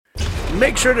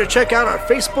Make sure to check out our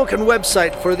Facebook and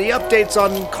website for the updates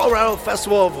on Colorado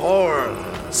Festival of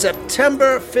Horror,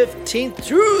 September 15th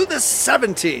through the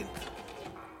 17th.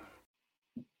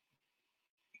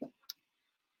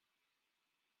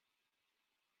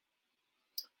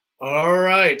 All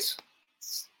right.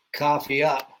 Coffee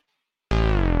up.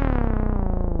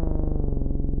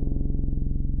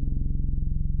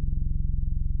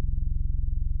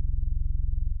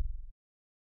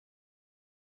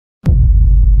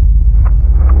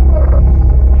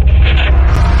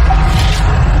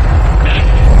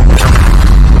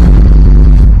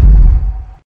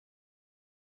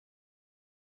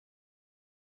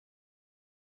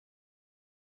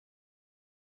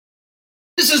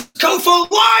 This is COFOH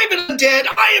Live and Undead.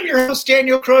 I am your host,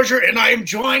 Daniel Crozier, and I am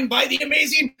joined by the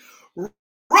amazing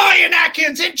Ryan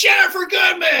Atkins and Jennifer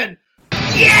Goodman.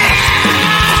 Yeah!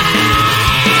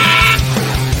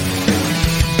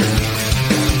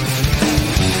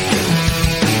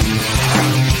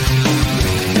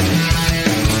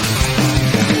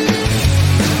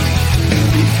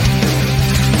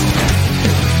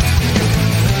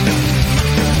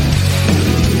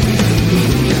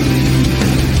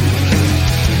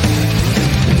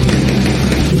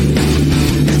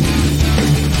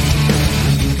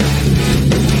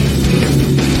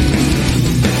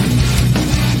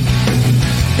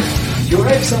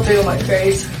 Something on my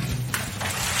face.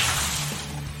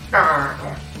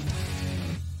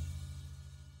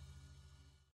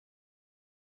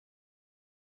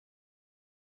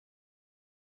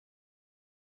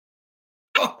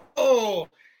 Oh,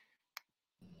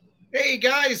 hey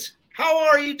guys, how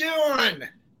are you doing?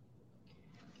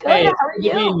 Good. Hey, how are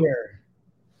you?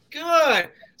 Good.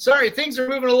 Sorry, things are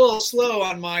moving a little slow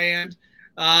on my end.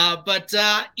 But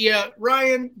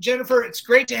Ryan, Jennifer, it's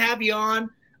great to have you on.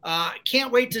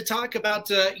 Can't wait to talk about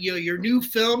your new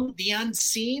film, The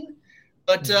Unseen.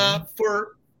 But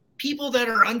for people that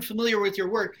are unfamiliar with your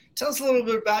work, tell us a little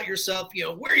bit about yourself.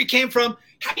 Where you came from,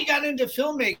 how you got into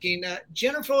filmmaking.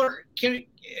 Jennifer, can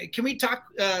we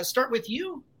start with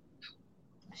you?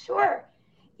 Sure.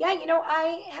 Yeah,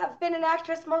 I have been an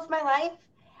actress most of my life.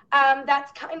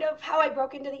 That's kind of how I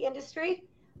broke into the industry.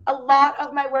 A lot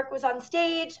of my work was on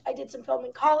stage. I did some film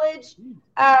in college,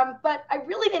 but I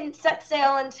really didn't set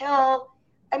sail until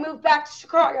I moved back to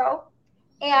Chicago.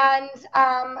 And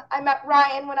I met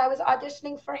Ryan when I was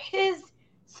auditioning for his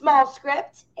small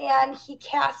script, and he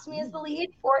cast me as the lead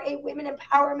for a women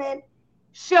empowerment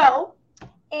show.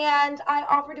 And I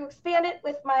offered to expand it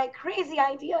with my crazy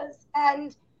ideas.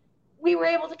 And we were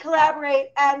able to collaborate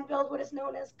and build what is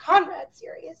known as Conrad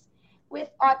series with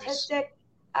autistic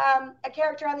a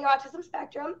character on the autism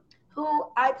spectrum who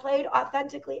I played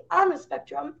authentically on the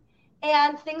spectrum,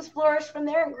 and things flourished from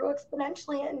there and grew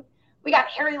exponentially. And we got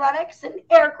Harry Lennox and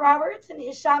Eric Roberts and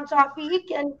Hisham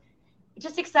Tawfiq, and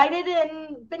just excited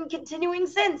and been continuing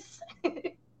since.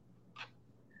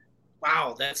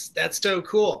 Wow, that's so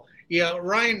cool. Yeah,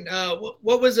 Ryan,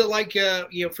 what was it like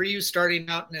for you starting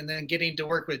out and then getting to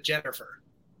work with Jennifer?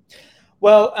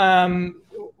 Well,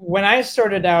 when I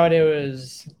started out, it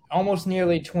was almost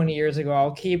nearly 20 years ago.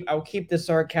 I'll keep the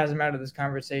sarcasm out of this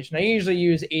conversation. I usually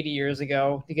use 80 years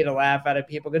ago to get a laugh out of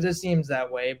people because it seems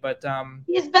that way. But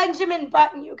he's Benjamin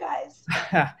Button, you guys.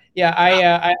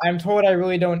 Yeah, I'm told I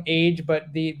really don't age,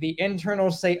 but the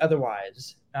internals say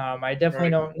otherwise. I definitely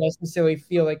don't necessarily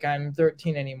feel like I'm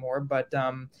 13 anymore. But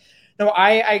no,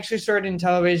 I actually started in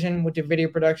television with the video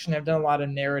production. I've done a lot of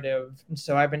narrative, and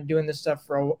so I've been doing this stuff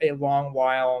for a long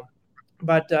while.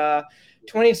 But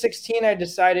 2016, I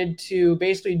decided to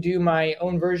basically do my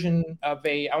own version of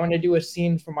I want to do a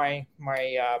scene for my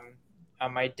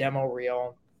demo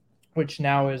reel, which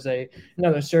now is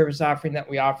another service offering that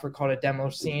we offer called a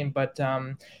demo scene. But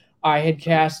I had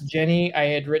cast Jenny. I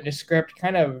had written a script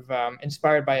kind of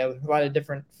inspired by a lot of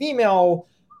different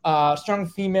strong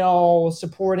female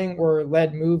supporting or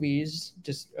led movies.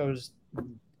 I was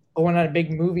going on a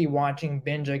big movie watching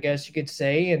binge, I guess you could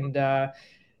say. And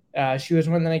she was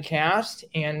one that I cast,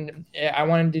 and I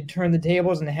wanted to turn the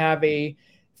tables and have a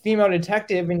female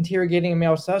detective interrogating a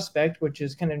male suspect, which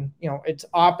is kind of, it's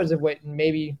opposite of what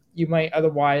maybe you might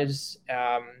otherwise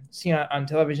see on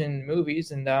television and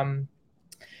movies. And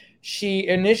she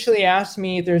initially asked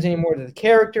me if there's any more to the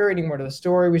character, any more to the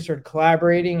story. We started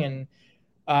collaborating, and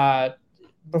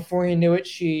before you knew it,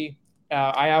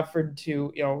 I offered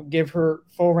to, give her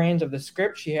full reins of the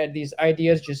script. She had these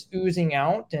ideas just oozing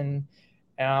out, and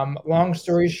long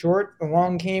story short,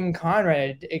 along came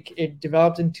Conrad. It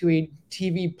developed into a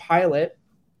TV pilot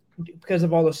because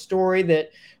of all the story that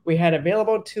we had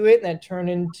available to it, and that turned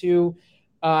into,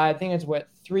 I think it's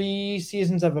 3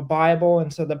 seasons of a Bible.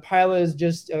 And so the pilot is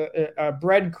just a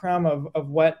breadcrumb of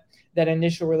what that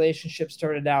initial relationship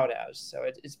started out as. So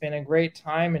it's been a great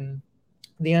time, and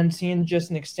the Unseen just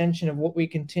an extension of what we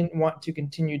want to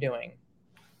continue doing.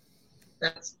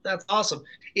 That's awesome.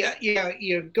 Yeah.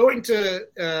 Going to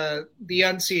the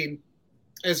Unseen,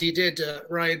 as you did,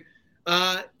 Ryan.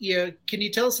 Can you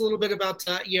tell us a little bit about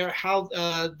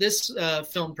how this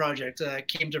film project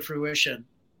came to fruition?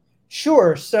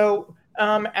 Sure. So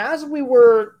as we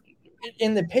were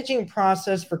in the pitching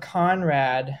process for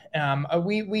Conrad,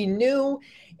 we knew,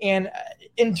 and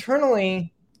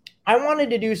internally, I wanted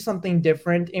to do something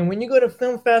different. And when you go to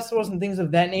film festivals and things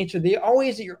of that nature, you're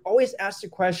always asked the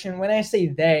question. When I say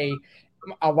they,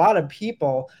 a lot of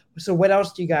people. So what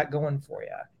else do you got going for you?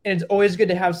 And it's always good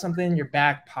to have something in your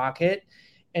back pocket.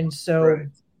 And so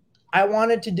I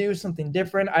wanted to do something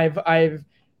different. I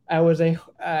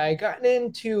gotten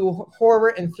into horror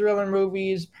and thriller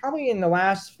movies probably in the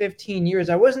last 15 years.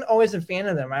 I wasn't always a fan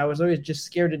of them. I was always just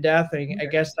scared to death. I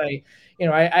guess I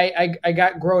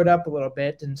got grown up a little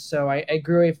bit. And so I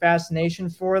grew a fascination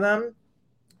for them.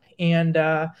 And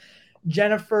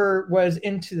Jennifer was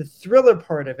into the thriller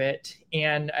part of it.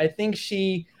 And I think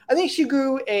she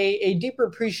grew a deeper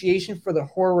appreciation for the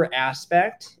horror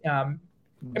aspect.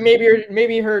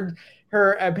 Maybe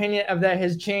her opinion of that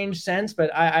has changed since, but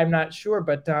I'm not sure.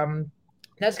 But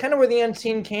that's kind of where the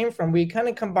Unseen came from. We kind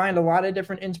of combined a lot of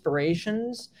different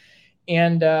inspirations,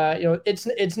 and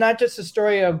it's not just a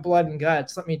story of blood and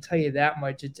guts. Let me tell you that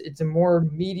much. It's a more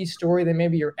meaty story than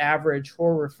maybe your average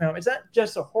horror film. It's not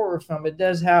just a horror film. It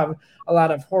does have a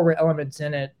lot of horror elements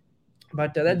in it.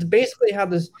 But that's basically how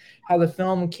the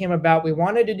film came about. We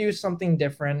wanted to do something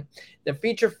different. The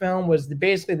feature film was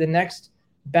basically the next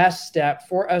best step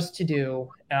for us to do.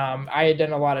 I had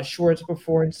done a lot of shorts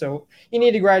before, and so you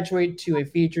need to graduate to a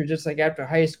feature. Just like after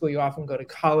high school, you often go to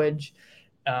college.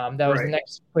 That was the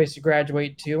next place to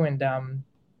graduate to, and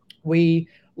we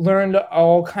learned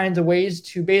all kinds of ways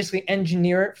to basically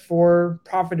engineer it for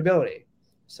profitability.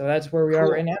 So that's where we are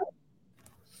right now.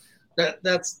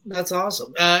 That's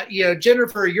awesome.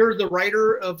 Jennifer, you're the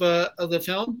writer of the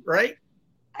film, right?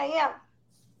 I am.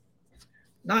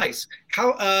 Nice.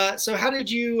 How did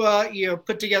you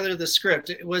put together the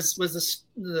script? Was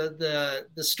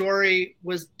the story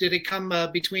did it come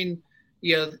between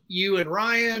you and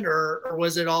Ryan, or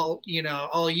was it all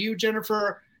you,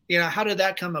 Jennifer? How did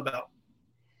that come about?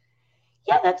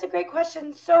 Yeah, that's a great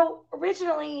question. So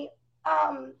originally,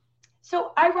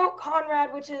 so I wrote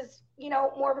Conrad, which is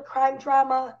more of a crime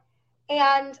drama,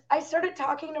 and I started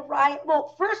talking to Ryan.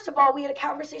 Well, first of all, we had a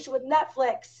conversation with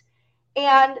Netflix.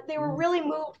 And they were really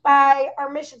moved by our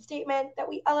mission statement that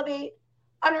we elevate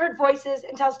unheard voices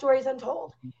and tell stories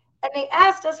untold. And they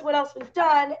asked us what else we've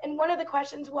done. And one of the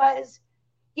questions was,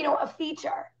 a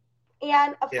feature.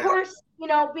 And of course,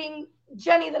 being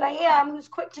Jenny that I am, who's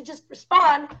quick to just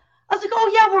respond, I was like,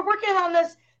 oh yeah, we're working on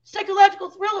this psychological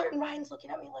thriller. And Ryan's looking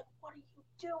at me like, what are you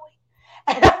doing?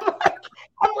 And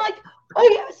I'm like, oh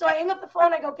yeah. So I hang up the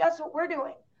phone. I go, guess what we're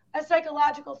doing? A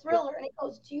psychological thriller. And he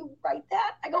goes, do you write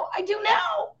that? I go, I do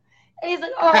now. And he's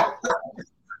like, oh.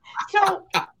 So,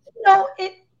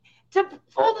 to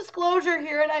full disclosure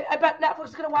here, and I bet Netflix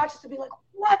is going to watch this and be like,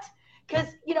 what? Because,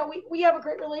 we have a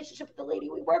great relationship with the lady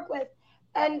we work with.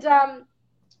 And,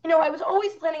 I was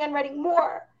always planning on writing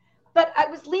more, but I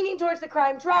was leaning towards the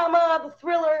crime drama, the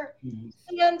thriller,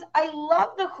 and I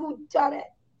love the whodunit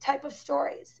type of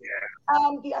stories.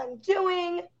 Yeah. The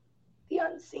undoing, the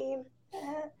unseen.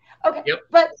 Okay. Yep.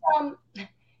 But,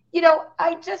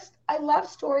 I love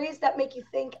stories that make you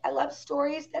think. I love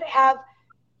stories that have,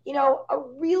 a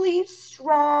really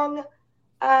strong,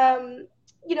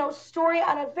 story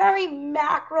on a very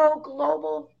macro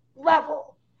global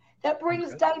level that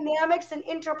brings dynamics and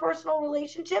interpersonal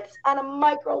relationships on a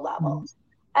micro level.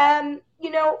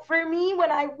 For me,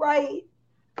 when I write,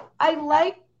 I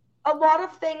like a lot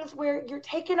of things where you're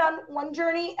taken on one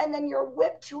journey and then you're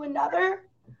whipped to another.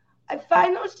 I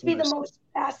find those to be the most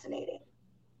fascinating.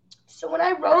 So when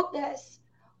I wrote this,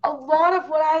 a lot of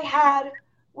what I had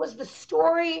was the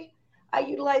story. I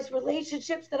utilized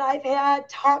relationships that I've had,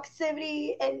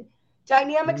 toxicity and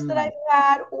dynamics that I've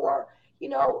had, or,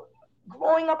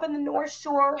 growing up in the North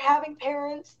Shore, having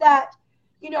parents that,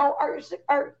 are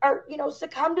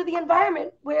succumb to the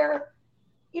environment where,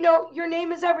 your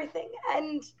name is everything.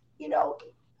 And,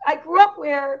 I grew up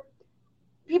where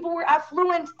people were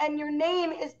affluent and your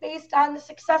name is based on the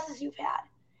successes you've had.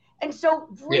 And so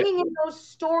bringing in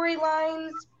those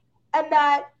storylines and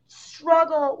that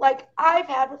struggle like I've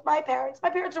had with my parents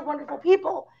are wonderful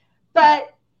people,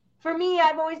 but for me,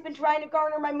 I've always been trying to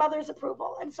garner my mother's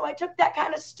approval. And so I took that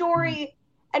kind of story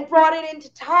and brought it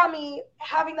into Tommy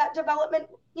having that development,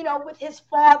 with his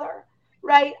father,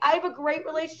 right? I have a great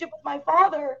relationship with my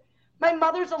father. My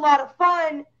mother's a lot of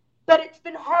fun, but it's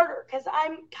been harder because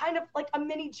I'm kind of like a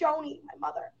mini Joni, my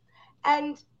mother.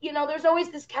 And, there's always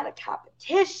this kind of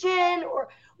competition or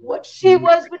what she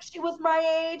was when she was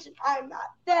my age, and I'm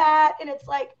not that. And it's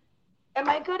like, am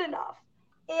I good enough?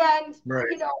 And,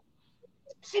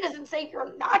 she doesn't say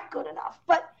you're not good enough,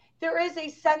 but there is a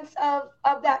sense of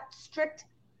that strict,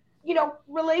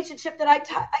 relationship that I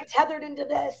tethered into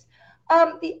this.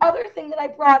 The other thing that I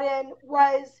brought in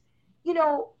was,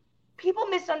 people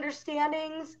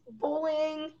misunderstandings,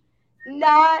 bullying,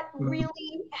 not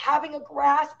really having a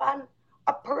grasp on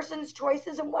a person's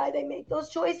choices and why they make those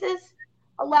choices.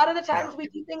 A lot of the times we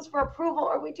do things for approval,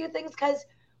 or we do things because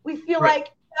we feel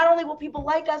like not only will people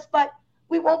like us, but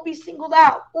we won't be singled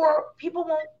out, or people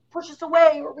won't push us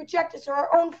away or reject us, or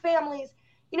our own families.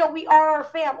 We are our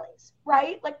families,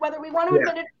 right? Like whether we want to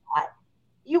admit it or not,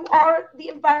 you are the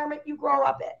environment you grow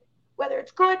up in. Whether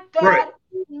it's good, bad, it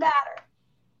doesn't matter.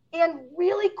 And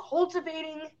really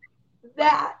cultivating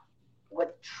that with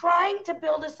trying to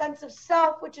build a sense of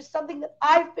self, which is something that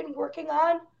I've been working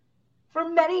on for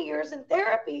many years in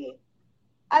therapy,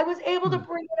 I was able to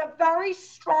bring in a very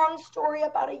strong story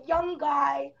about a young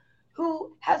guy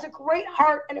who has a great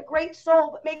heart and a great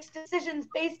soul, but makes decisions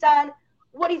based on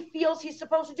what he feels he's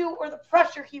supposed to do or the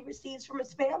pressure he receives from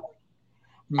his family.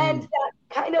 And that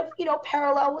kind of,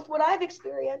 parallel with what I've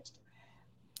experienced,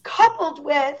 coupled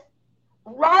with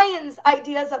Ryan's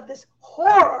ideas of this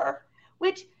horror,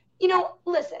 which,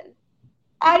 listen,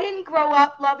 I didn't grow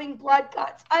up loving blood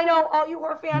guts. I know all you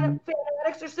horror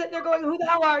fanatics are sitting there going, who the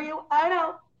hell are you? I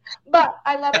know, but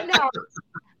I love it now.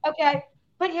 Okay,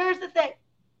 but here's the thing.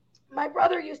 My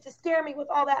brother used to scare me with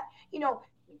all that,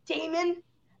 Damon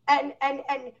and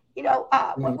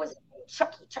what was it?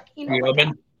 Chucky,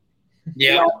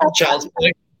 Child's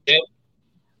Play.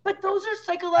 But those are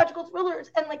psychological thrillers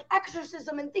and like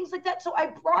exorcism and things like that. So I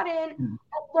brought in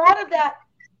a lot of that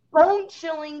bone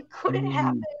chilling, could it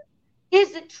happen?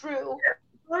 Is it true?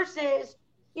 Versus,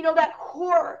 that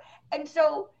horror. And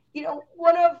so,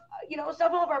 one of,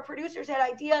 several of our producers had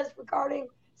ideas regarding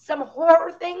some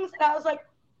horror things. And I was like,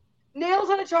 nails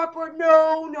on a chalkboard.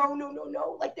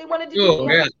 No. Like they wanted to do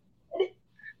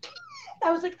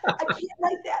I was like, I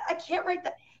can't write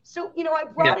that. So, I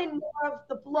brought in more of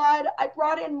the blood. I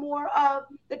brought in more of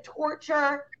the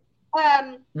torture.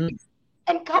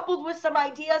 And coupled with some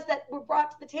ideas that were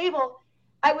brought to the table,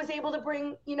 I was able to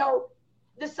bring,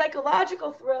 the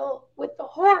psychological thrill with the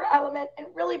horror element and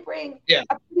really bring a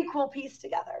pretty cool piece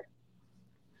together.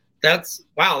 That's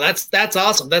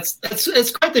awesome.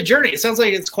 It's quite the journey. It sounds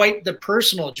like it's quite the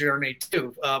personal journey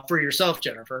too, for yourself,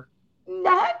 Jennifer.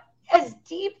 Not as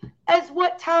deep as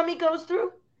what Tommy goes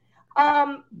through.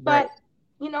 But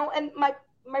and my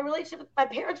relationship with my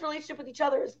parents' relationship with each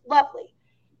other is lovely.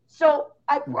 So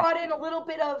I brought in a little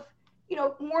bit of,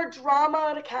 more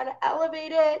drama to kind of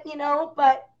elevate it,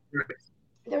 but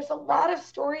there's a lot of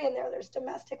story in there. There's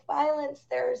domestic violence.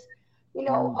 There's, a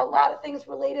lot of things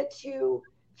related to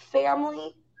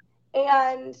family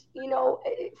and,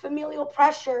 familial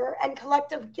pressure and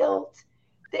collective guilt,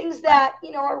 things that,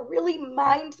 are really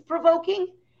mind provoking.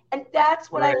 And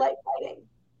that's what I like writing.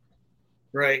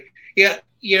 Right. Yeah.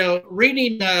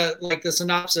 Reading like the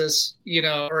synopsis,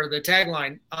 or the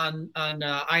tagline on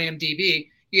IMDb,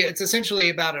 it's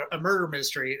essentially about a murder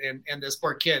mystery and this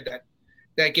poor kid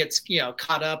that gets,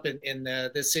 caught up in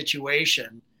this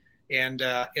situation and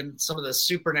in some of the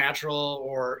supernatural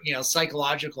or,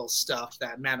 psychological stuff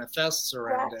that manifests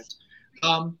around it.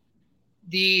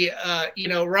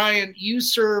 Ryan, you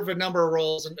serve a number of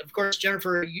roles, and of course,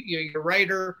 Jennifer, you're a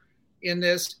writer in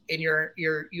this, and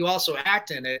you also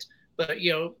act in it. But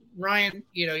Ryan,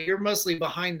 you're mostly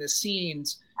behind the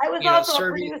scenes. I was also a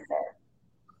producer.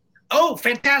 Oh,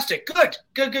 fantastic! Good.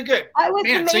 I was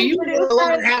the main producer.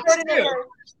 Too.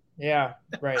 Yeah,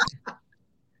 right.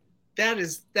 That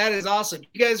is awesome.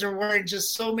 You guys are wearing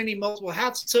just so many multiple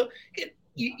hats. So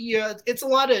it's a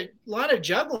lot of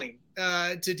juggling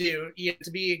to do. You have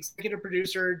to be executive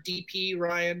producer, DP,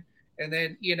 Ryan, and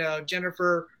then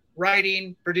Jennifer,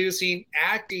 writing, producing,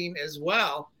 acting as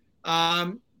well.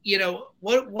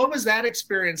 What was that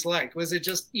experience like? Was it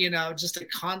just a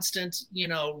constant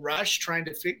rush trying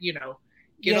to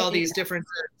get all these different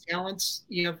talents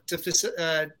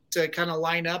to kind of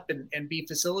line up and be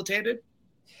facilitated?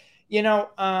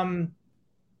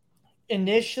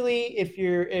 Initially, if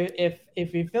a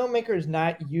filmmaker is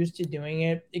not used to doing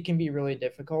it, it can be really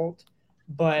difficult.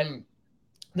 But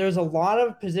there's a lot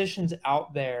of positions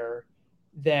out there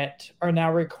that are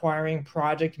now requiring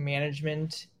project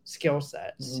management skill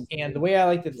sets. And the way I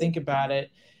like to think about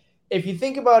it, if you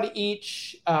think about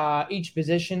each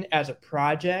position as a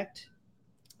project,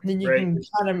 then you can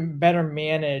kind of better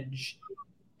manage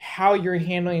how you're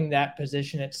handling that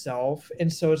position itself.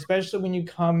 And so especially when you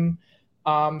come,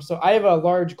 so I have a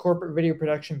large corporate video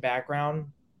production background.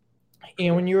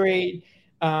 And when you're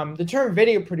the term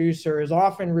video producer is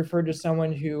often referred to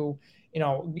someone who,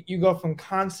 you go from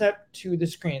concept to the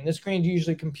screen. The screen is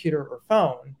usually computer or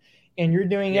phone, and you're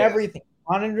doing everything,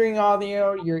 monitoring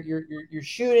audio, you're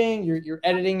shooting, you're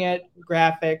editing it,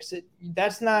 graphics.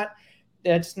 That's not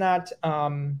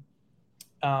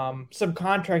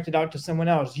subcontracted out to someone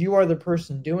else. You are the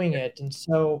person doing it. And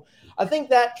so I think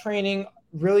that training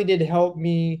really did help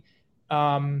me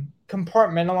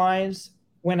compartmentalize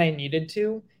when I needed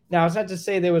to. Now, it's not to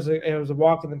say it was a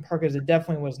walk in the park, as it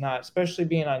definitely was not, especially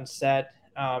being on set.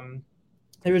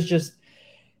 It was just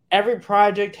every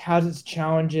project has its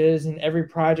challenges, and every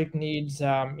project needs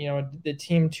the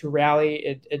team to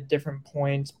rally at different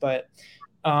points. But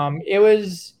it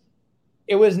was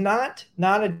not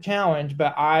a challenge,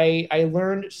 but I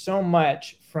learned so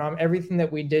much from everything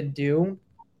that we did do.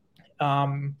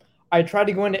 I tried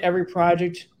to go into every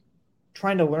project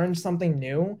trying to learn something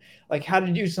new, like how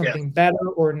to do something better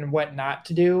or what not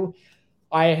to do.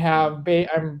 I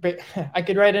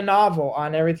could write a novel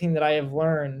on everything that I have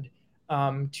learned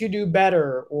to do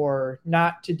better or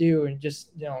not to do, and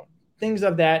just things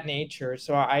of that nature.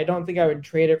 So I don't think I would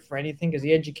trade it for anything, because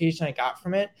the education I got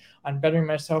from it on bettering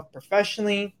myself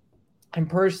professionally and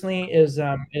personally is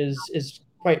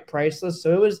quite priceless.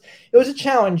 So it was a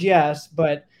challenge, yes,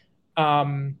 but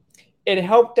it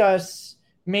helped us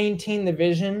maintain the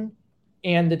vision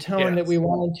and the tone that we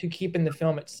wanted to keep in the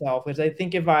film itself. Because I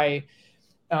think if the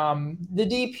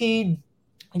DP,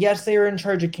 yes, they were in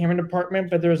charge of camera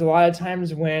department, but there was a lot of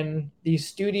times when the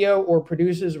studio or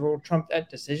producers will trump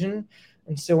that decision.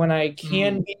 And so when I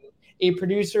can be a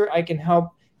producer, I can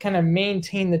help kind of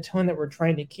maintain the tone that we're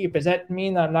trying to keep. Does that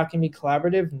mean that I'm not going to be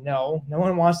collaborative? No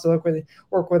one wants to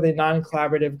work with a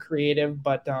non-collaborative creative,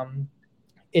 but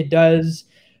it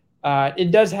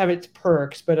does have its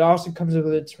perks, but it also comes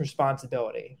with its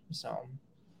responsibility. So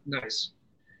nice.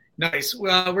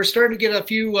 Well, we're starting to get a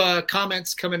few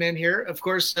comments coming in here. Of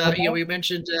course, we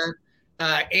mentioned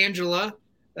Angela,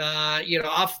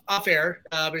 off air,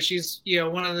 but she's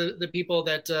one of the people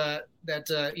that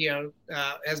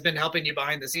has been helping you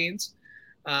behind the scenes.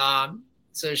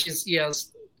 So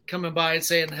she's coming by and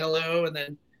saying hello, and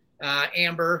then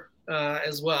Amber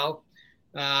as well.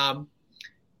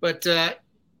 But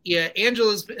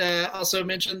Angela's also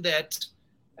mentioned that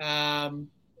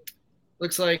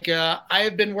looks like I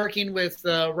have been working with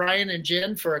Ryan and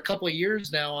Jen for a couple of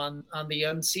years now on the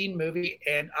Unseen movie,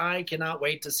 and I cannot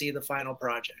wait to see the final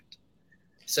project.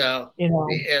 So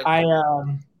I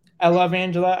love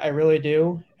Angela, I really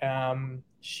do.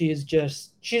 She's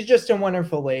just a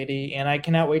wonderful lady, and I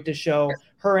cannot wait to show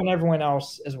her and everyone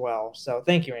else as well. So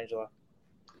thank you, Angela.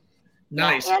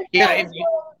 Nice.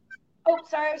 Oh,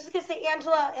 sorry. I was just going to say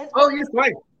Angela has... Oh, you're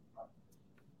right.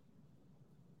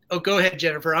 Oh, go ahead,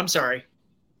 Jennifer. I'm sorry.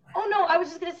 Oh, no. I was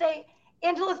just going to say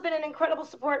Angela's been an incredible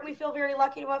support, and we feel very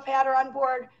lucky to have had her on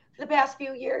board for the past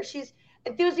few years. She's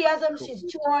enthusiasm. Cool. She's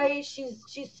joy.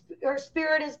 Her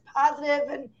spirit is positive,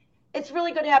 and it's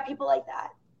really good to have people like that.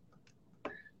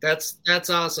 That's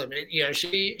awesome.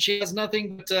 She has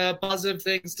nothing but positive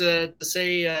things to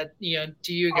say, to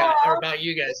you guys or about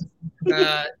you guys.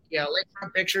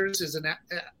 Lakefront Pictures is an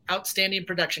outstanding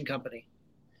production company.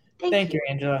 Thank you,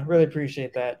 Angela. Really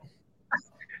appreciate that.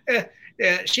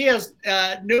 She has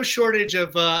no shortage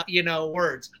of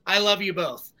words. I love you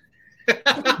both.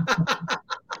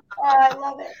 I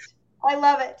love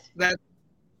it.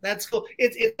 That's cool.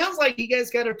 It sounds like you guys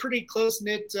got a pretty close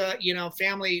knit,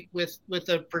 family with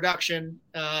the production,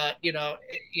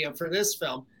 for this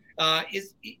film.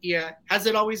 Has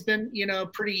it always been,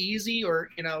 pretty easy, or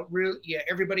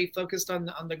everybody focused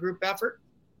on the group effort?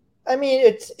 I mean,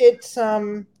 it's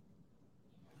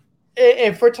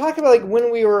if we're talking about like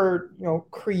when we were,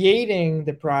 creating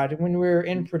the project, when we were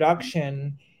in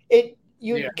production,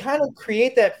 kind of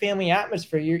create that family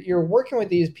atmosphere. You're working with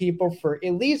these people for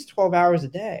at least 12 hours a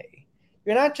day.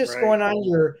 You're not just going on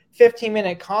your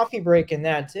 15-minute coffee break and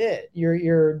that's it.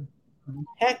 You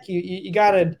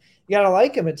gotta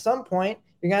like them at some point.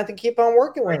 You're gonna have to keep on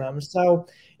working with them. So,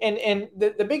 and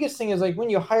the biggest thing is like when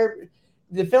you hire,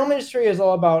 the film industry is a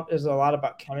lot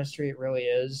about chemistry. It really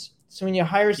is. So when you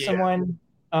hire someone,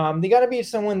 they got to be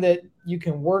someone that you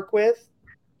can work with.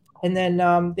 And then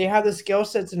they have the skill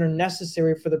sets that are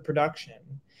necessary for the production.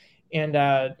 And,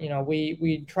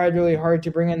 we tried really hard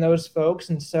to bring in those folks.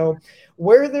 And so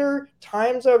were there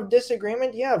times of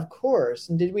disagreement? Yeah, of course.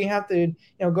 And did we have to,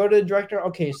 go to the director?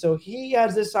 Okay, so he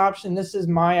has this option. This is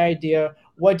my idea.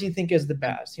 What do you think is the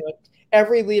best?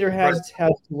 Every leader has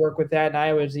to work with that. And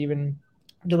I was even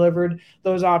delivered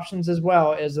those options as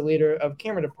well as the leader of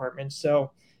camera department.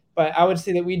 So, but I would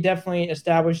say that we definitely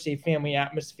established a family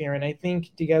atmosphere. And I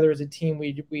think together as a team,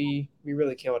 we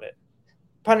really killed it.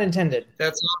 Pun intended.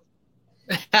 That's awesome.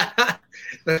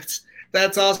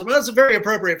 that's awesome. That's very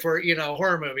appropriate for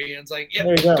horror movie. And it's like, yeah,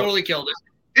 totally killed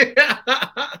it.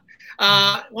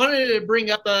 Wanted to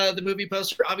bring up the movie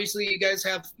poster. Obviously, you guys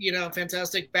have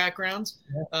fantastic backgrounds,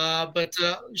 but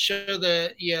show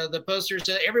the posters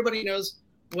so everybody knows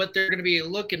what they're going to be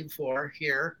looking for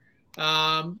here.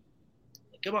 Come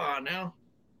on now,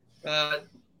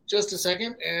 just a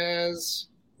second.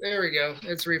 There we go.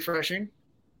 It's refreshing.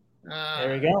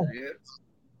 There we go.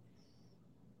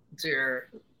 It's here.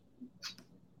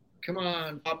 Come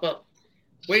on, pop up.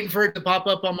 Waiting for it to pop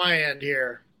up on my end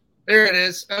here. There it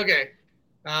is. Okay.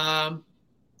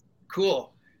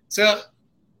 Cool. So,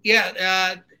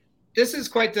 this is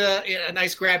quite a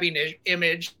nice grabbing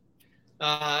image.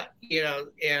 I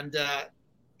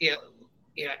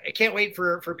can't wait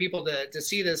for people to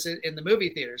see this in the movie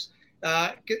theaters.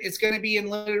 It's going to be in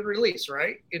limited release,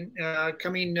 right?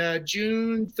 Coming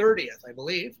June 30th, I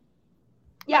believe.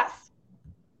 Yes.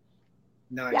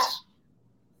 Nice. Yeah.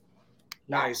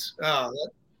 Nice. Oh,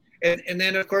 and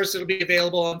then of course it'll be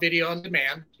available on video on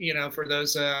demand, for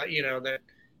those that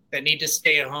need to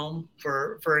stay at home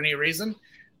for any reason.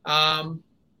 Let's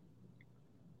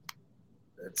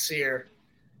see here.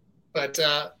 But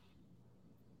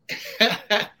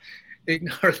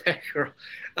ignore that girl.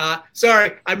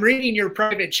 Sorry, I'm reading your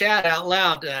private chat out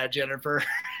loud, Jennifer.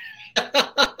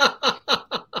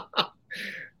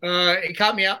 It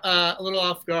caught me a little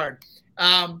off guard.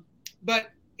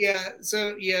 But that's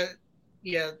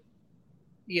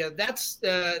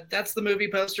the movie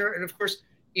poster. And of course,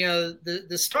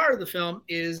 the star of the film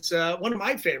is one of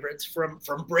my favorites from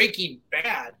Breaking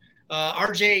Bad.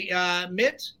 RJ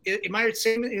Mitt. Am I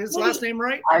saying his last name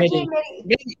right? RJ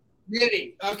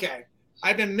Mitty. Okay.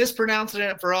 I've been mispronouncing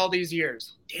it for all these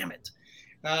years. Damn it.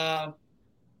 But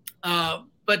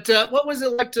what was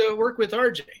it like to work with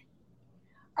RJ?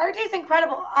 RJ's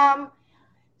incredible.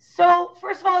 So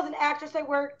first of all, as an actress, I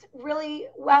worked really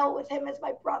well with him as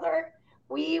my brother.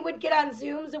 We would get on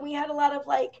Zooms and we had a lot of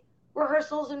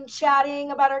rehearsals and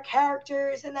chatting about our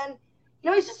characters. And then,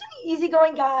 he's just an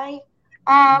easygoing guy.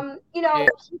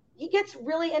 He gets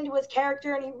really into his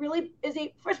character and he really is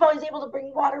first of all, he's able to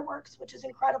bring waterworks, which is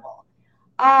incredible.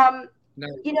 Nice.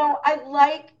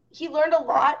 He learned a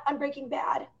lot on Breaking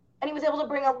Bad and he was able to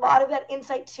bring a lot of that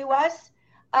insight to us.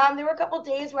 There were a couple of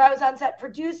days where I was on set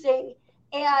producing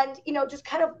and, just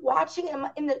kind of watching him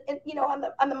on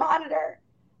the monitor.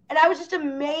 And I was just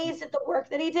amazed at the work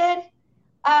that he did.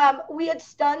 We had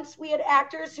stunts, we had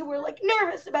actors who were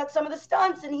nervous about some of the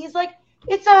stunts. And he's like,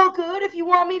 it's all good. If you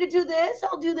want me to do this,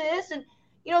 I'll do this. And,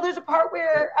 there's a part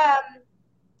where,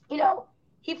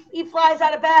 he flies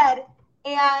out of bed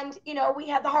and, we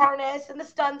had the harness and the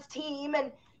stunts team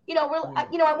and, I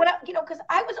went up, because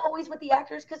I was always with the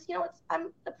actors because,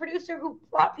 I'm the producer who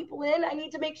brought people in. I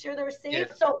need to make sure they're safe.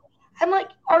 Yeah. So I'm like,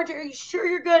 RJ, are you sure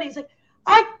you're good? He's like,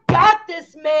 I got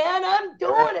this, man. I'm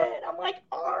doing it. I'm like,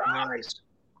 all right. Nice.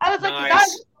 I was like,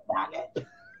 nice. Got it.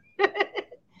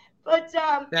 But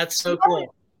that's so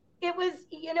cool. It was,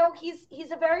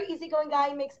 he's a very easygoing guy.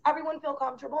 He makes everyone feel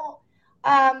comfortable.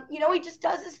 He just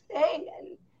does his thing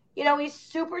and, he's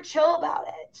super chill about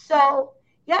it. So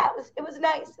yeah, it was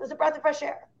nice. It was a breath of fresh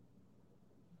air.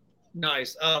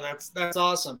 Nice. Oh, that's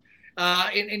awesome.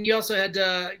 And you also had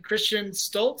Christian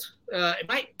Stolt.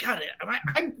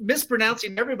 I'm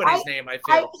mispronouncing everybody's name. I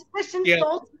feel Christian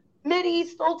Stolt, Mitty,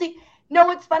 Stolte. No,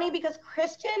 it's funny because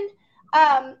Christian.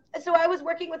 So I was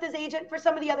working with his agent for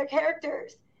some of the other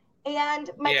characters, and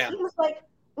my team was like,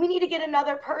 "We need to get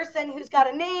another person who's got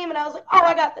a name." And I was like, "Oh,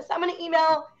 I got this. I'm going to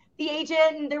email the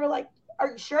agent." And they were like,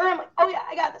 "Are you sure?" I'm like, "Oh yeah,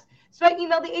 I got this." So I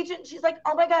emailed the agent and she's like,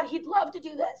 "Oh my God, he'd love to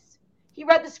do this. He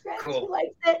read the script. Cool. He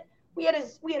liked it. We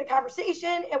had a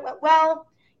conversation. It went well."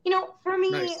 For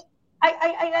me, nice.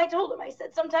 I told him, I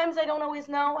said, sometimes I don't always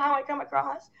know how I come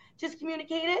across. Just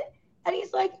communicate it. And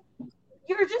he's like,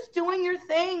 "You're just doing your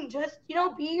thing. Just,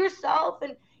 be yourself."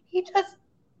 And he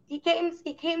came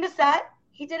to set,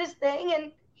 he did his thing,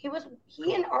 and he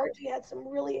and RJ had some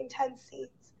really intense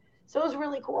scenes. So it was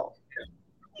really cool.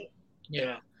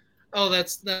 Yeah. Oh,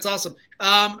 that's awesome.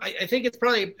 I think it's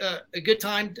probably a good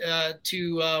time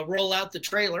to roll out the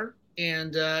trailer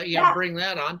and bring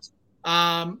that on.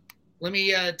 let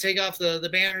me take off the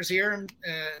banners here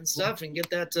and stuff and get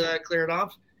that cleared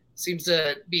off. Seems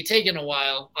to be taking a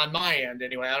while on my end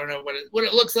anyway. I don't know what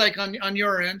it looks like on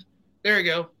your end. There you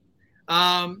go.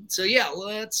 So yeah,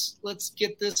 let's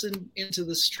get this into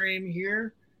the stream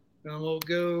here, and we'll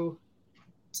go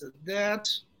to that,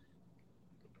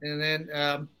 and then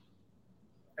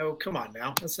oh, come on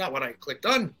now, that's not what I clicked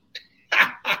on.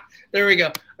 There we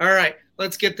go. All right,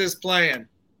 let's get this playing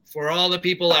for all the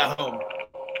people at home.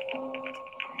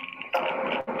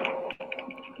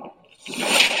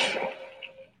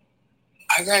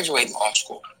 I graduate law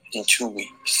school in 2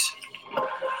 weeks.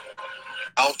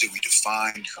 How do we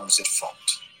define who's at fault?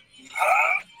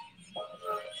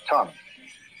 Tommy.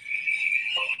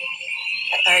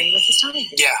 Are you with us, Tommy?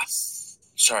 Yeah.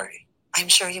 Sorry. I'm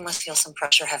sure you must feel some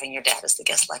pressure having your dad as the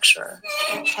guest lecturer.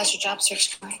 How's your job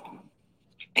search going?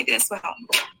 Maybe this will help.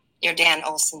 You're Dan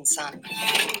Olson's son.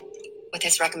 With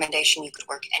his recommendation, you could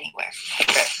work anywhere.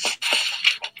 Okay.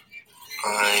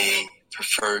 I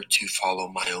prefer to follow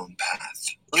my own path.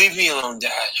 Leave me alone,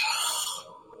 Dad.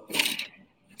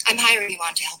 I'm hiring you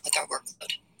on to help with our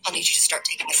workload. I'll need you to start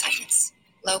taking assignments.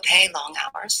 Low pay, long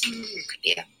hours. Could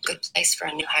be a good place for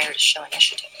a new hire to show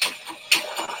initiative. Do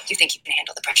you think you can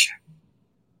handle the pressure?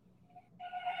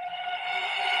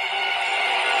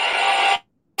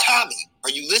 Tommy, are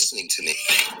you listening to me?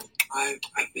 I've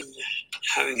been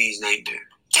having these nightmares.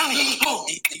 Tommy,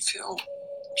 they feel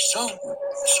so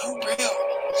real.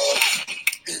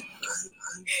 And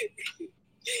I'm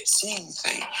seeing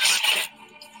things.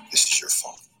 This is your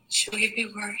fault. Should we be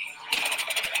worried?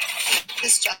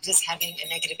 This job is having a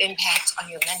negative impact on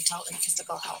your mental and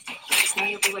physical health. Just know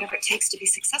you'll do whatever it takes to be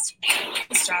successful.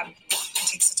 This job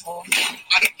takes a toll.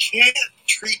 I can't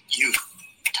treat you.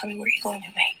 Tell me where you're going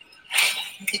with me.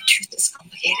 The truth is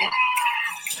complicated.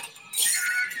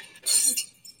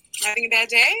 Having a bad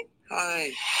day?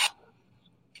 I'm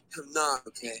not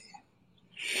okay.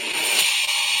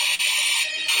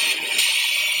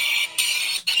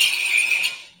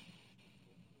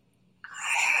 I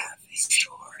have a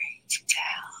story to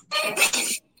tell.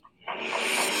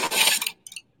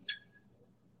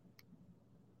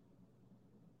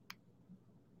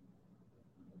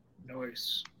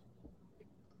 Nice.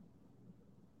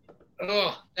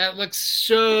 Oh, that looks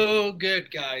so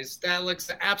good, guys. That looks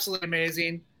absolutely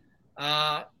amazing.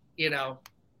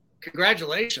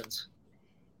 Congratulations.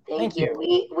 Thank you.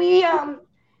 We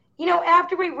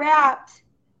after we wrapped,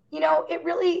 it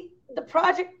really, the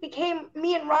project became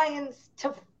me and Ryan's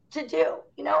to do.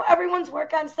 Everyone's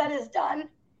work on set is done.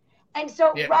 And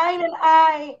so Ryan and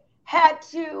I had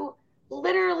to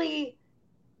literally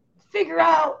figure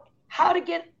out how to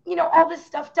get, all this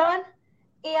stuff done.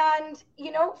 And,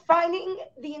 finding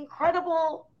the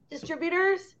incredible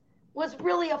distributors was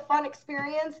really a fun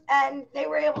experience. And they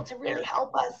were able to really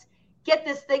help us get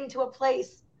this thing to a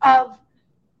place of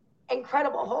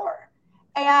incredible horror.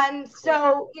 And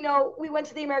so, we went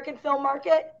to the American film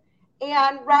market,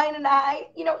 and Ryan and I,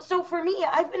 so for me,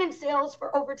 I've been in sales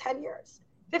for over 10 years,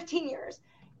 15 years.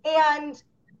 And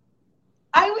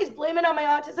I always blame it on my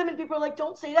autism, and people are like,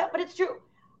 don't say that, but it's true.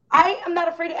 I am not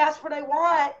afraid to ask what I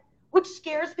want, which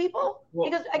scares people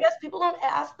because I guess people don't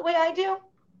ask the way I do.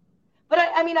 But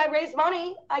I raise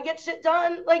money, I get shit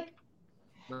done. Nice.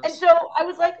 And so I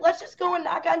was like, let's just go and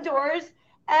knock on doors.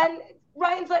 And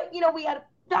Ryan's like, we had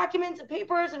documents and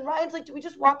papers, and Ryan's like, do we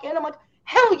just walk in? I'm like,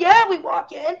 hell yeah, we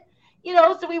walk in.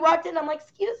 So we walked in. I'm like,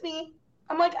 excuse me.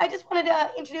 I'm like, I just wanted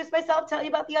to introduce myself, tell you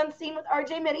about The Unseen with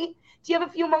RJ Mitty. Do you have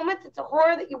a few moments? It's a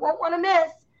horror that you won't want to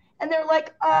miss. And they're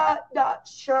like, not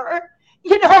sure.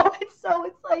 And so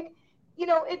it's like,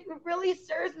 it really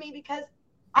stirs me because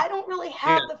I don't really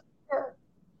have the fear.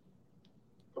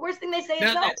 The worst thing they say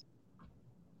is no.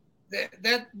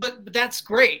 But that's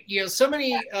great. So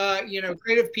many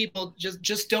creative people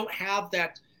just don't have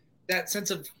that sense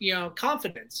of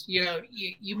confidence.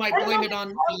 You might blame it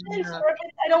on.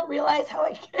 I don't realize how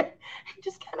I get. I'm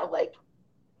just kind of like.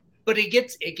 But it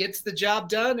gets the job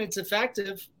done. It's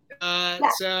effective.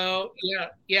 So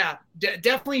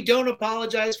definitely don't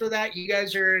apologize for that. You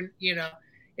guys are in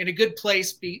a good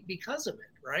place because of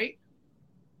it, right?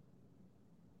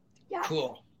 Yeah.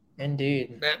 Cool.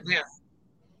 Indeed.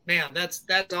 Man, that's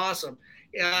awesome.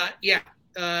 I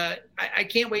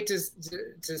can't wait to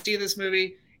see this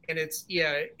movie. And it's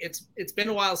been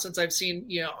a while since I've seen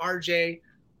RJ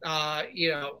on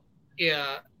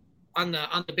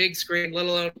the big screen, let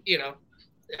alone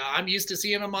I'm used to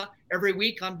seeing him every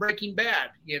week on Breaking Bad.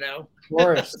 Of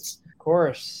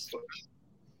course.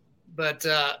 But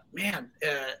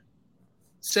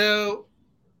so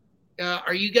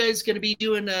are you guys going to be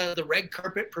doing the red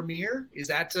carpet premiere? Is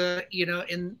that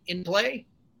in play?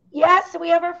 Yeah, so we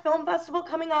have our film festival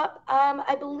coming up.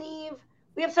 I believe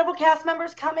we have several cast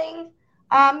members coming.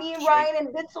 Me and Ryan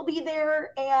and Vince will be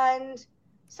there, and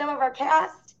some of our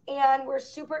cast, and we're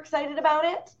super excited about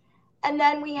it. And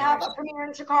then we have a premiere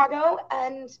in Chicago,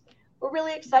 and we're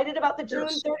really excited about the June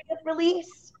 30th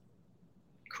release.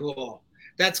 Cool.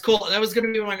 That's cool. That was going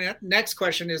to be my next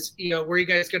question is, were you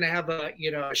guys going to have a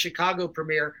Chicago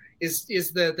premiere? Is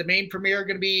the main premiere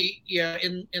going to be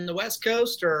in the West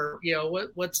Coast, or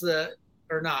what's the,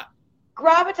 or not?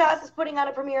 Gravitas is putting on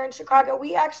a premiere in Chicago.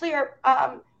 We actually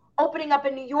are opening up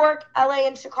in New York, LA,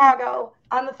 and Chicago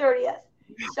on the 30th.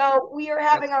 So we are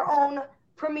having our own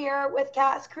premiere with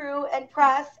cast, crew, and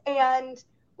press, and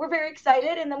we're very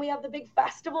excited. And then we have the big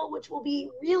festival, which will be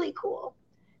really cool.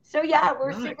 So yeah,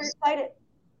 we're super excited.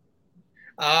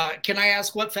 Can I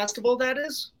ask what festival that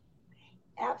is?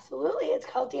 Absolutely. It's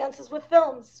called Dances with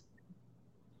Films.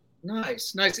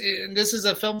 Nice. And this is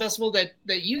a film festival that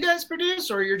you guys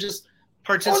produce, or you're just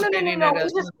participating No. We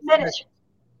just finished.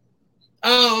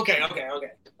 Oh, okay.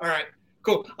 All right,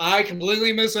 cool. I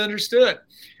completely misunderstood.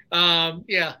 Wow,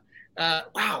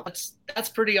 that's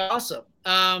pretty awesome.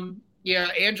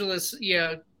 Angela's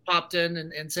popped in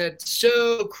and said,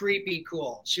 so creepy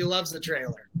cool. She loves the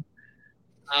trailer.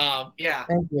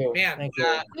 Thank you. Man, Thank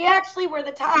you. We actually were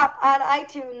the top on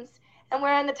iTunes, and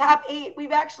we're in the top 8.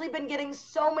 We've actually been getting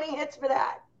so many hits for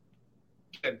that.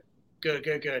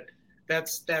 Good.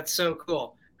 That's so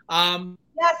cool.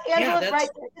 Yes, Angela's right.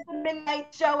 There's a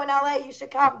midnight show in LA. You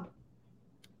should come.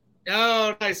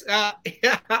 Oh, nice.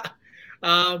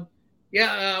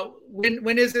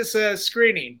 When is this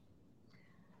screening?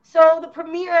 So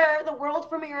the world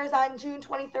premiere is on June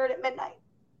 23rd at midnight.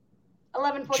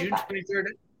 11:45. June 23rd.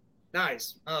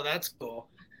 Nice. Oh, that's cool.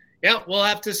 Yeah, we'll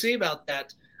have to see about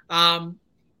that. I'm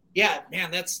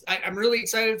really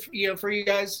excited for you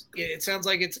guys. It sounds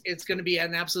like it's going to be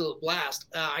an absolute blast.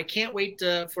 I can't wait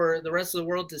for the rest of the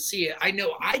world to see it. I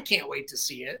know I can't wait to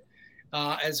see it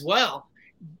as well.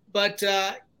 But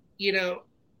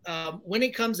when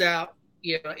it comes out,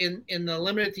 in the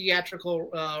limited theatrical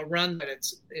run that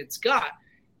it's got,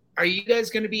 are you guys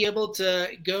going to be able to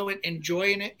go and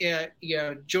join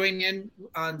in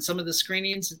on some of the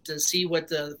screenings to see what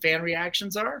the fan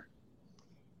reactions are?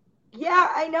 Yeah,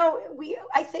 I know.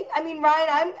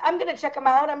 Ryan, I'm going to check them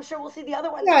out. I'm sure we'll see the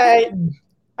other ones. Yeah,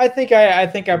 I think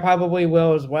I probably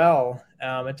will as well.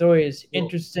 It's always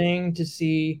interesting to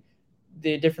see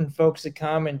the different folks that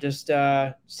come and just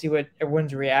see what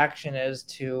everyone's reaction is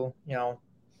to,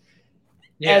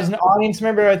 As an audience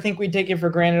member, I think we take it for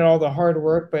granted all the hard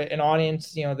work, but an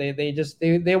audience,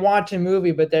 they watch a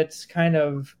movie, but that's kind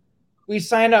of, we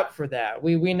sign up for that.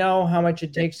 We know how much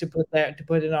it takes to put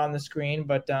it on the screen,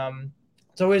 but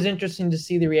it's always interesting to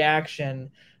see the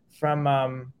reaction from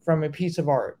a piece of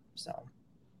art. So,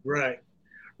 right,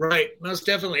 most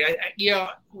definitely.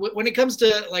 When it comes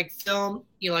to like film,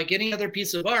 like any other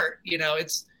piece of art,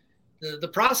 it's the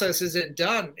process isn't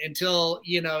done until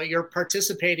you're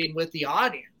participating with the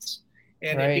audience,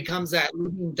 and it becomes that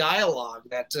living dialogue,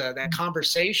 that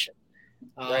conversation.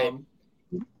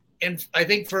 And I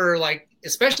think for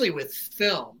especially with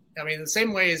film, the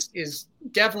same way is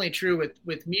definitely true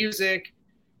with music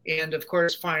and of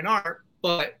course fine art,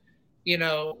 but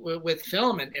with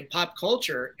film and pop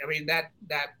culture,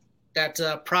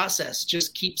 that process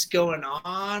just keeps going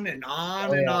on and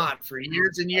on and on for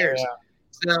years and years.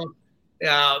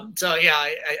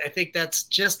 I think that's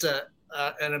just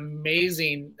an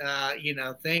amazing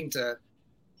thing to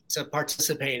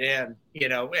participate in,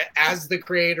 as the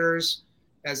creators,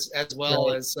 as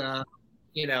well as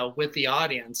with the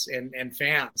audience and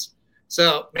fans.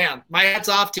 So man, my hat's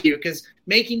off to you, because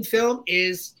making film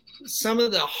is some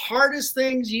of the hardest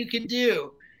things you can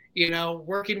do,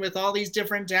 working with all these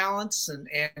different talents and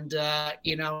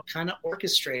kind of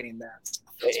orchestrating that.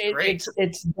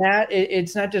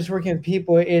 It's not just working with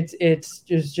people. It's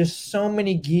just so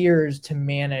many gears to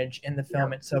manage in the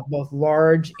film itself, both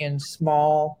large and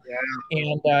small.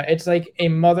 And it's like a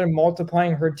mother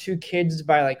multiplying her 2 kids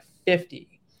by 50,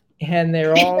 and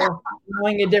they're all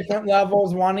going at different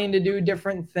levels, wanting to do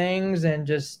different things, and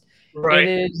just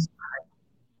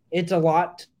it's a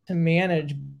lot to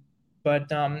manage.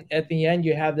 But at the end,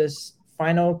 you have this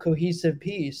final cohesive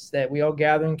piece that we all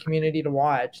gather in community to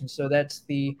watch, and so that's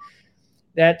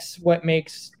what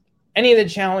makes any of the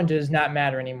challenges not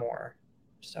matter anymore.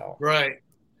 So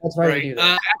that's why we do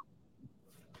that.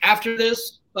 After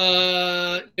this,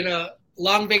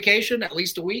 long vacation, at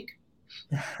least a week.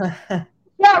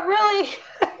 Yeah, really.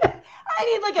 I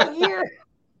need a year.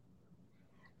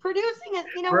 Producing is,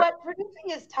 producing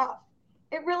is tough.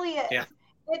 It really is. Yeah.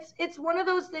 It's one of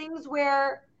those things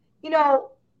where,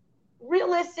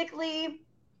 realistically,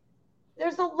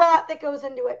 there's a lot that goes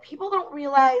into it. People don't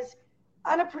realize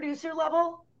on a producer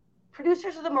level,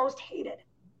 producers are the most hated.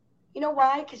 You know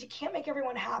why? Because you can't make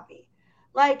everyone happy.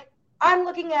 Like, I'm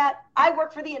looking at, I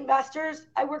work for the investors,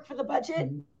 I work for the budget,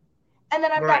 and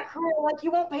then I've got crew like,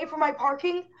 you won't pay for my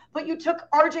parking, but you took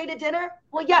RJ to dinner?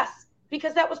 Well, yes,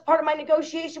 because that was part of my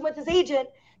negotiation with his agent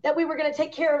that we were going to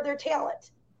take care of their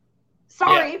talent.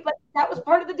 Sorry, but that was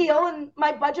part of the deal, and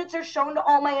my budgets are shown to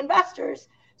all my investors.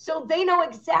 So they know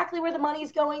exactly where the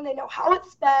money's going. They know how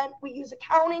it's spent. We use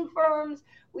accounting firms.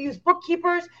 We use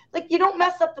bookkeepers. Like, you don't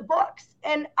mess up the books.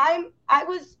 And I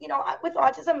was, with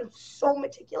autism, I'm so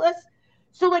meticulous.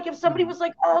 So, like, if somebody was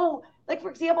like, oh, like, for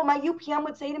example, my UPM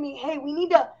would say to me, hey,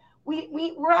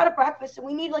 we're out of breakfast and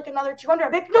we need like another 200.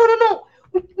 I'm like, no.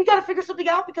 We got to figure something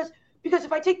out because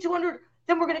if I take 200,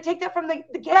 then we're going to take that from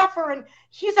the gaffer and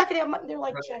he's not going to have money. They're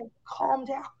like, Jen, calm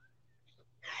down.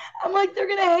 I'm like, they're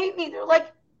going to hate me. They're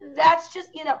like, that's just,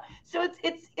 so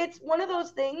it's one of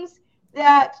those things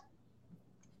that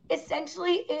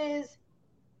essentially is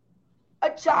a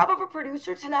job of a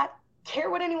producer to not care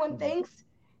what anyone thinks.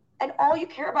 And all you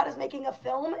care about is making a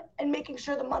film and making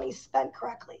sure the money's spent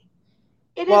correctly.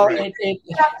 It is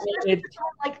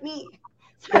like me.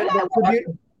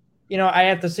 I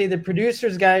have to say the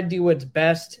producer's got to do what's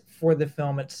best for the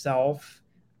film itself.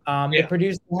 The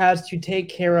producer has to take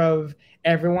care of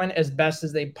everyone as best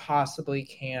as they possibly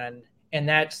can, and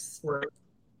that's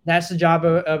the job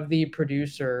of the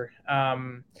producer.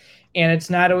 And it's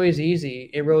not always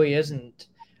easy. It really isn't.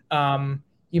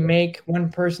 You make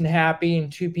one person happy and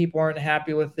two people aren't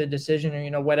happy with the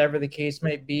decision, or whatever the case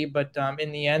might be. But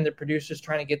in the end, the producer's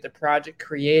trying to get the project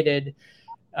created,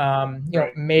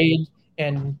 made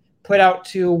and put out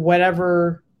to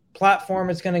whatever platform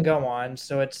it's going to go on.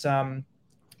 So it's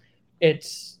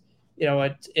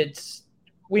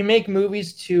we make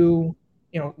movies to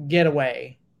get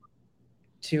away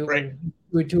to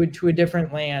a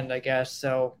different land, I guess.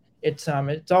 So it's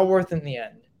all worth it in the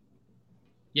end.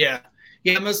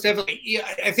 Yeah, most definitely. Yeah,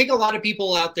 I think a lot of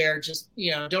people out there just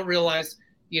don't realize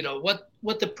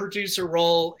what the producer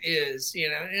role is.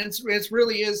 And it's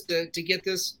really is to get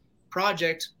this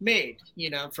project made.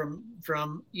 From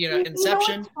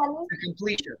inception to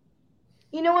completion.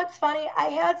 You know what's funny? I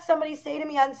had somebody say to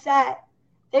me on set,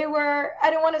 they were,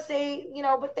 I don't want to say,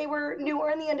 but they were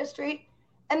newer in the industry.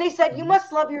 And they said, you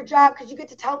must love your job because you get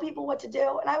to tell people what to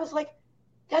do. And I was like,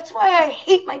 that's why I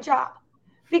hate my job.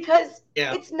 Because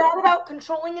it's not about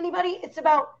controlling anybody. It's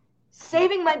about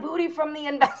saving my booty from the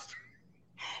investor.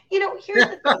 Here's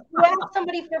the thing. You ask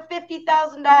somebody for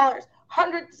 $50,000,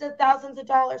 hundreds of thousands of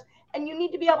dollars, and you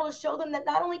need to be able to show them that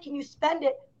not only can you spend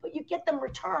it, but you get them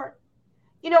return.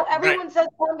 Everyone says,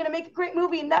 oh, I'm going to make a great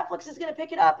movie and Netflix is going to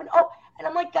pick it up. And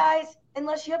I'm like, guys,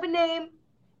 unless you have a name,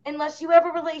 unless you have a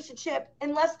relationship,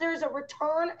 unless there's a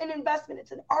return and investment,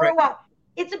 it's an ROI. Right.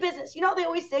 It's a business. They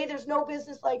always say there's no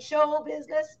business like show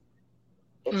business.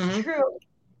 It's true.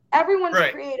 Everyone's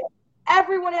creative.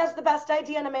 Everyone has the best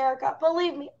idea in America.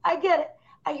 Believe me, I get it.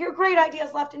 I hear great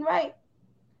ideas left and right.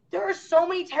 There are so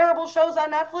many terrible shows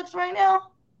on Netflix right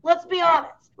now. Let's be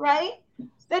honest, right?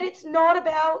 That it's not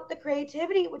about the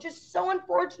creativity, which is so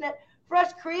unfortunate for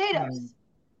us creatives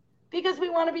because we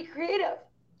want to be creative.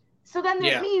 So then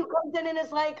there's me who comes in and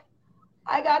is like,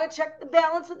 I got to check the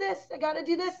balance of this. I got to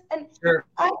do this. And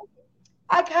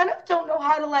I kind of don't know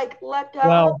how to let go.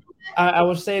 Well, I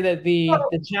will say that the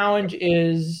challenge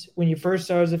is when you first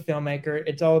start as a filmmaker,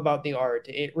 it's all about the art.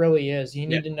 It really is. You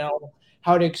need to know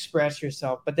how to express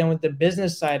yourself. But then with the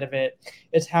business side of it,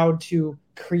 it's how to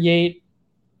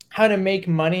make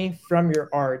money from your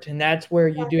art. And that's where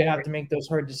you do have to make those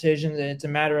hard decisions. And it's a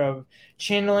matter of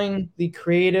channeling the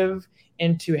creative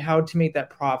into how to make that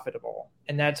profitable.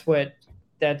 And that's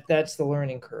the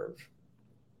learning curve.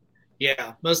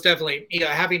 Yeah, most definitely.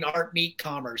 Having art meet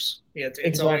commerce.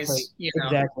 It's always,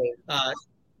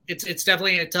 it's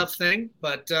definitely a tough thing,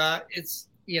 but it's,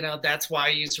 that's why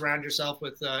you surround yourself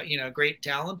with, great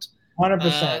talent.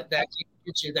 100%. That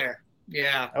gets you there.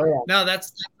 Yeah. Oh, yeah. No,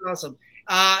 that's awesome.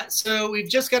 So we've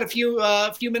just got a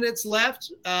few minutes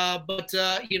left, but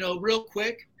real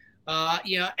quick,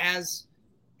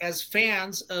 as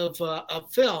fans of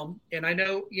film, and I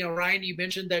know, Ryan, you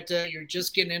mentioned that you're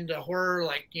just getting into horror,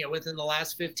 within the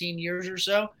last 15 years or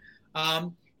so.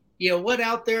 What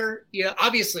out there,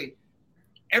 obviously,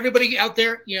 everybody out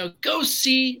there, go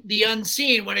see The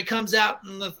Unseen when it comes out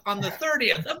on the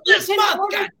 30th of this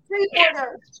month.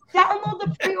 Pre-order. Download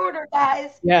the pre-order,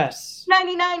 guys. Yes.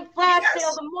 $99 flash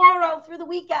sale tomorrow through the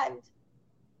weekend.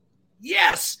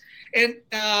 Yes. And,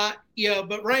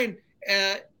 but Ryan,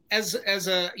 as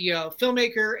a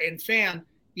filmmaker and fan,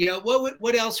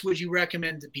 what else would you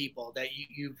recommend to people that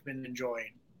you've been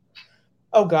enjoying?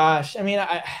 Oh gosh, I mean,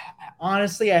 I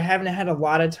honestly I haven't had a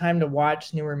lot of time to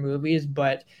watch newer movies,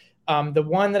 but the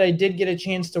one that I did get a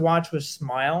chance to watch was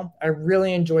Smile. I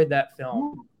really enjoyed that film.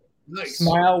 Ooh, nice.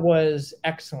 Smile was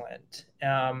excellent.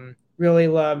 Really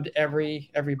loved every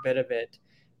bit of it.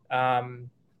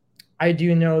 I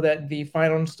do know that the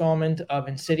final installment of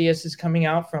Insidious is coming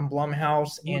out from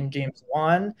Blumhouse and James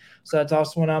Wan, so that's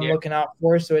also what I'm looking out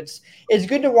for. So it's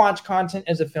good to watch content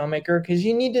as a filmmaker because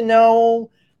you need to know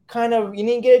you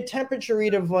need to get a temperature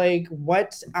read of like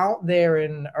what's out there,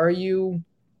 and are you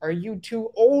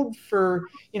too old for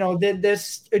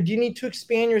this? Do you need to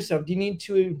expand yourself? Do you need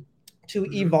to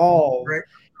evolve? Right.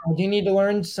 Do you need to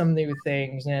learn some new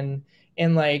things?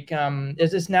 And like,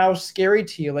 is this now scary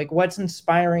to you? Like, what's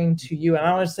inspiring to you? And I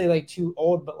don't want to say like too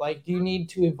old, but like, do you need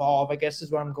to evolve? I guess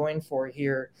is what I'm going for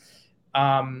here.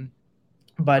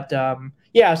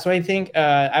 Yeah, so I think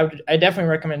I definitely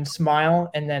recommend Smile.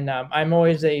 And then I'm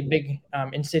always a big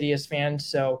Insidious fan.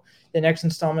 So the next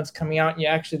installment's coming out. And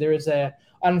actually, there is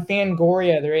on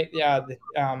Fangoria.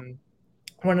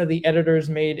 One of the editors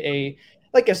made a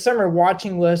summer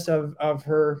watching list of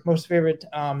her most favorite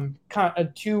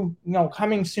two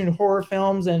coming soon horror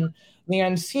films, and The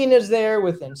Unseen is there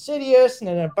with Insidious and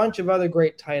then a bunch of other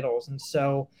great titles. And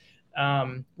so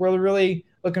we're really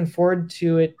looking forward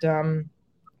to it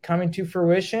coming to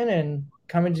fruition and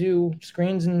coming to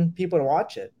screens and people to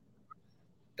watch it.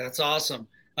 That's awesome.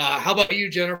 How about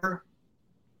you, Jennifer?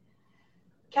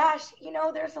 Gosh,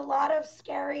 there's a lot of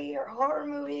scary or horror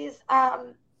movies. I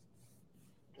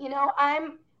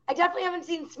definitely haven't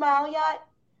seen Smile yet.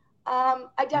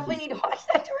 I definitely need to watch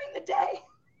that during the day.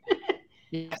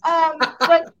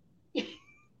 But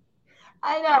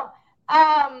I know.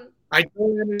 I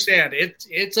don't understand.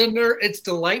 It's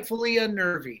delightfully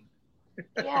unnerving.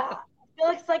 Yeah, it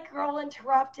looks like Girl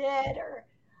Interrupted, or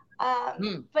but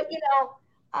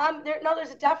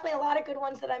there's definitely a lot of good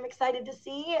ones that I'm excited to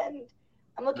see, and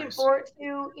I'm looking forward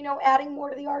to adding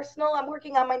more to the arsenal. I'm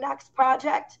working on my next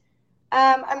project.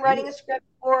 I'm writing a script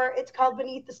for, it's called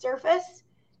Beneath the Surface.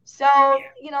 So,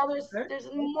 there's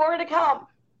more to come.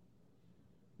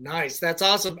 Nice. That's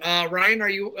awesome. Ryan, are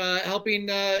you helping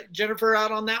Jennifer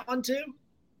out on that one too?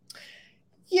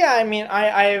 Yeah, I mean,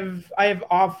 I've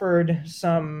offered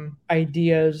some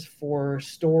ideas for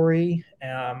story.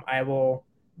 I will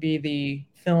be the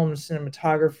film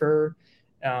cinematographer.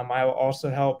 I will also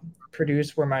help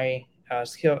produce where my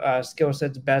skill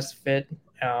sets best fit.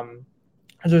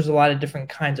 There's a lot of different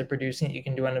kinds of producing that you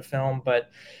can do on a film, but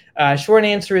short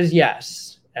answer is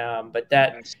yes. But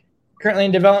that's currently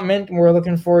in development, and we're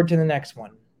looking forward to the next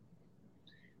one.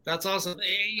 That's awesome.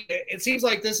 It seems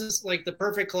like this is like the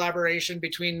perfect collaboration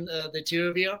between the two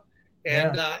of you.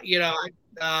 And,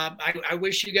 I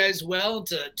wish you guys well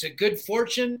to good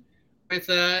fortune with,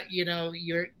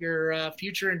 your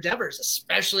future endeavors,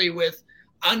 especially with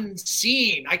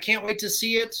Unseen. I can't wait to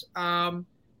see it. I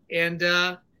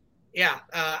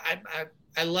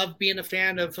love being a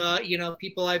fan of,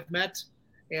 people I've met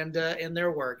and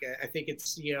their work. I think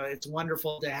it's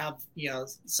wonderful to have,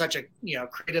 such a,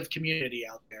 creative community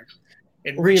out there.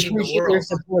 And we appreciate your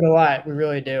support a lot. We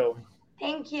really do.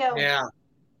 Thank you. Yeah.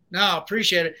 No,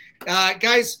 appreciate it.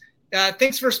 Guys,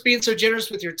 thanks for being so generous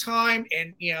with your time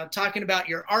and, talking about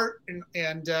your art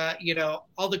and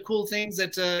all the cool things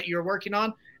that you're working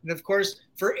on. And of course,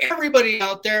 for everybody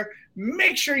out there,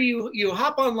 make sure you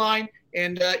hop online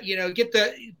and, get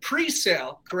the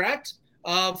pre-sale, correct?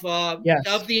 Of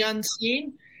The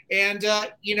Unseen. And,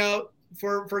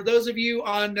 for those of you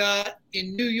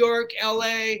in New York,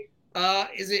 LA,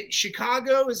 is it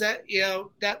Chicago? Is that,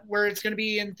 that where it's going to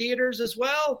be in theaters as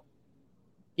well?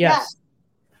 Yes.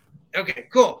 Okay,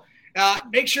 cool.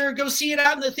 Make sure to go see it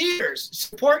out in the theaters.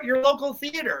 Support your local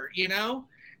theater, keep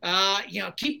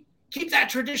that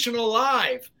tradition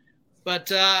alive.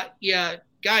 But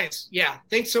guys,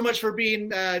 thanks so much for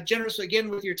being generous again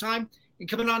with your time and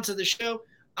coming on to the show.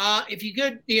 If you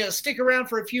could, stick around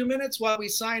for a few minutes while we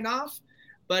sign off.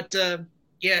 But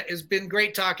it's been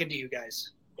great talking to you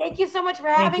guys. Thank you so much for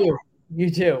having us. You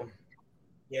too.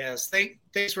 Yes,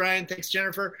 thanks Ryan, thanks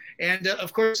Jennifer, and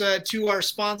of course to our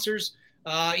sponsors.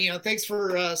 Thanks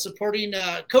for supporting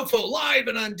COFOH Live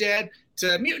and Undead,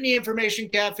 to Mutiny Information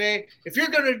Cafe. If you're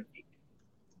going to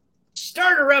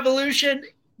start a revolution,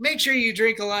 make sure you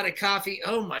drink a lot of coffee.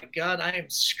 Oh my God, I am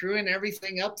screwing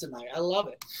everything up tonight. I love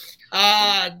it.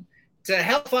 To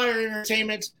Hellfire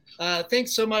Entertainment,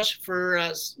 thanks so much for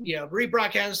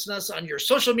rebroadcasting us on your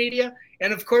social media,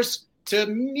 and of course to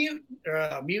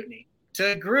Mutiny,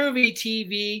 to Groovy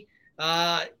TV.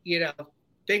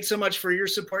 thanks so much for your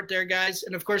support there, guys.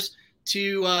 And of course,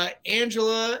 to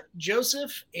Angela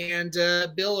Joseph and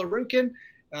Bill Arukin,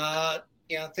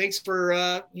 thanks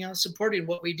for supporting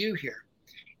what we do here.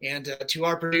 And to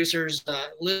our producers,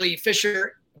 Lily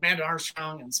Fisher, Amanda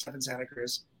Armstrong, and Stephen Santa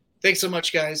Cruz. Thanks so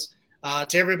much, guys.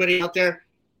 To everybody out there,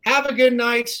 have a good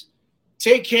night.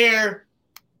 Take care.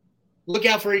 Look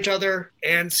out for each other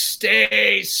and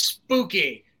stay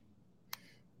spooky.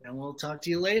 And we'll talk to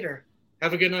you later.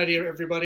 Have a good night, everybody.